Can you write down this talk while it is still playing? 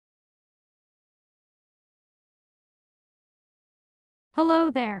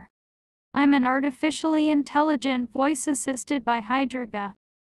Hello there. I'm an artificially intelligent voice assisted by Hydriga.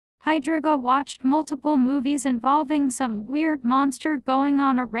 Hydriga watched multiple movies involving some weird monster going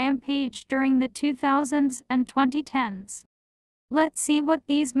on a rampage during the 2000s and 2010s. Let's see what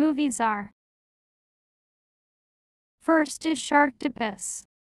these movies are. First is Sharktopus.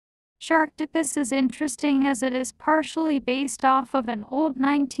 Sharktopus is interesting as it is partially based off of an old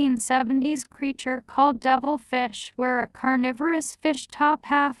 1970s creature called devilfish, where a carnivorous fish top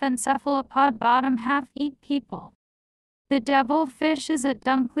half and cephalopod bottom half eat people. The devilfish is a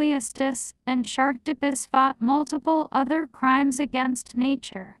Dunkleistus, and Sharktopus fought multiple other crimes against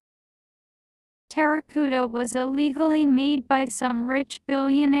nature. Terracuda was illegally made by some rich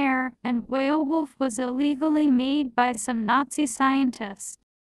billionaire, and Whalewolf was illegally made by some Nazi scientist.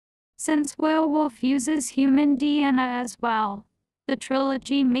 Since Whalewolf uses human DNA as well, the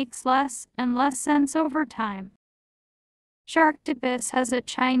trilogy makes less and less sense over time. Sharktopus has a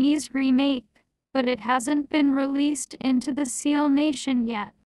Chinese remake, but it hasn't been released into the Seal Nation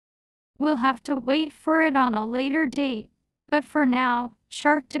yet. We'll have to wait for it on a later date, but for now,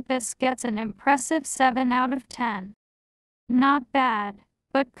 Sharktopus gets an impressive 7 out of 10. Not bad,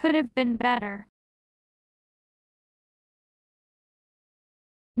 but could have been better.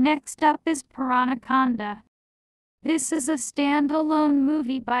 Next up is Piranaconda. This is a standalone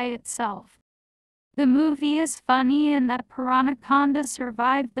movie by itself. The movie is funny in that Piranaconda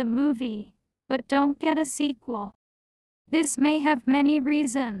survived the movie, but don't get a sequel. This may have many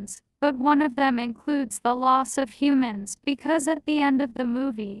reasons, but one of them includes the loss of humans because at the end of the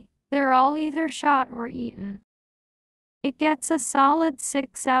movie, they're all either shot or eaten. It gets a solid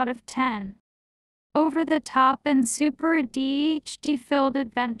 6 out of 10. Over the top and super ADHD-filled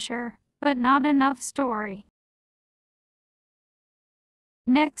adventure, but not enough story.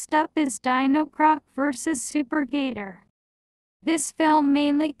 Next up is Dino Croc vs. Super Gator. This film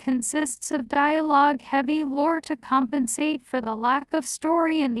mainly consists of dialogue-heavy lore to compensate for the lack of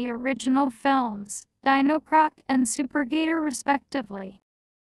story in the original films, Dino Croc and Super Gator respectively.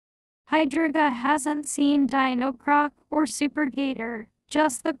 Hydriga hasn't seen Dino Croc or Super Gator,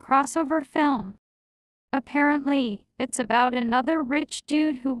 just the crossover film. Apparently, it's about another rich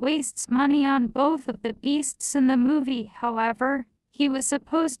dude who wastes money on both of the beasts in the movie. However, he was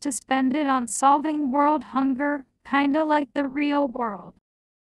supposed to spend it on solving world hunger, kinda like the real world.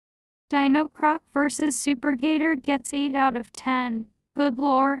 Dino Croc vs. Super Gator gets 8 out of 10, good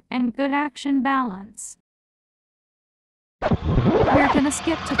lore and good action balance. We're gonna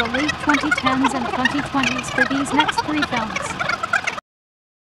skip to the late 2010s and 2020s for these next 3 films.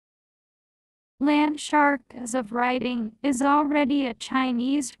 Land Shark, as of writing, is already a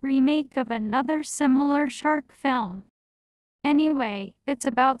Chinese remake of another similar shark film. Anyway, it's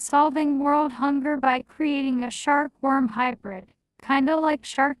about solving world hunger by creating a shark-worm hybrid, kinda like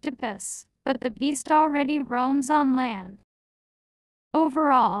Sharktopus, but the beast already roams on land.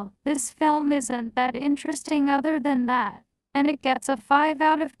 Overall, this film isn't that interesting other than that, and it gets a 5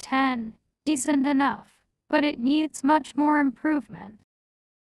 out of 10, decent enough, but it needs much more improvement.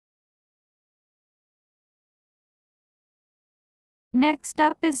 Next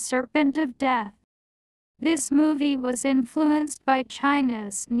up is Serpent of Death. This movie was influenced by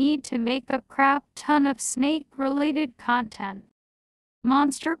China's need to make a crap ton of snake-related content.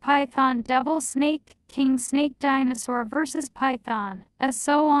 Monster Python, Devil Snake, King Snake, Dinosaur vs. Python, and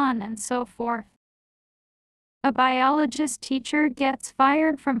so on and so forth. A biologist teacher gets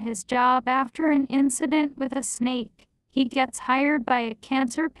fired from his job after an incident with a snake. He gets hired by a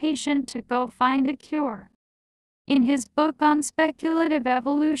cancer patient to go find a cure. In his book on speculative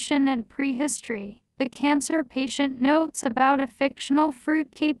evolution and prehistory, the cancer patient notes about a fictional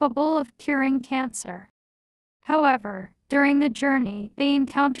fruit capable of curing cancer. However, during the journey, they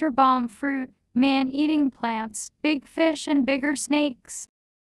encounter bomb fruit, man-eating plants, big fish and bigger snakes.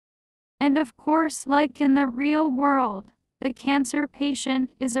 And of course, like in the real world, the cancer patient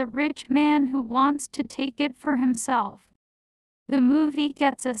is a rich man who wants to take it for himself. The movie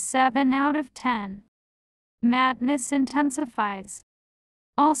gets a 7 out of 10. Madness intensifies.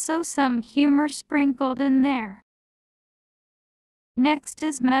 Also some humor sprinkled in there. Next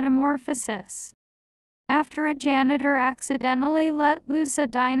is Metamorphosis. After a janitor accidentally let loose a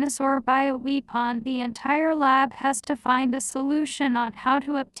dinosaur by a weapon, the entire lab has to find a solution on how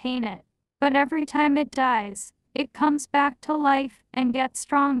to obtain it. But every time it dies, it comes back to life and gets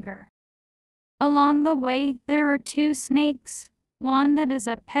stronger. Along the way, there are 2 snakes. One that is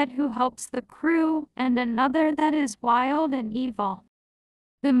a pet who helps the crew, and another that is wild and evil.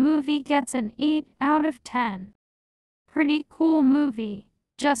 The movie gets an 8 out of 10. Pretty cool movie,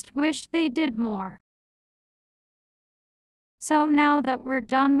 just wish they did more. So now that we're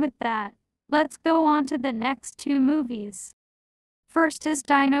done with that, let's go on to the next two movies. First is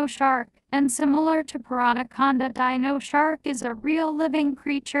Dino Shark, and similar to Piranhaconda, Dino Shark is a real living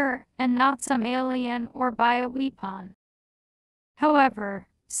creature and not some alien or bioweapon. However,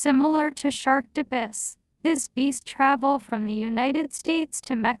 similar to Sharktopus, this beast traveled from the United States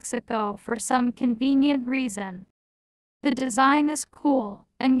to Mexico for some convenient reason. The design is cool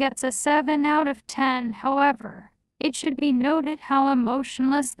and gets a 7 out of 10. However, it should be noted how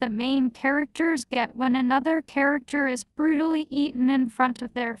emotionless the main characters get when another character is brutally eaten in front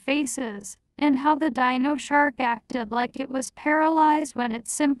of their faces, and how the Dino Shark acted like it was paralyzed when it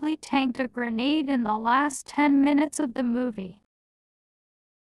simply tanked a grenade in the last 10 minutes of the movie.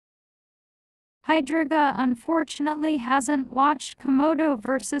 Hydriga unfortunately hasn't watched Komodo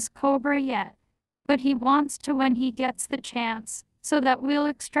vs. Cobra yet, but he wants to when he gets the chance, so that we'll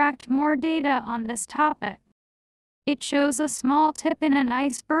extract more data on this topic. It shows a small tip in an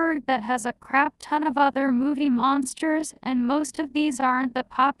iceberg that has a crap ton of other movie monsters, and most of these aren't the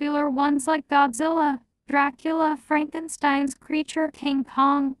popular ones like Godzilla, Dracula, Frankenstein's creature, King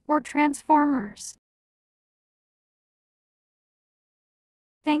Kong, or Transformers.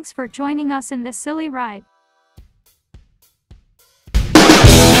 Thanks for joining us in this silly ride.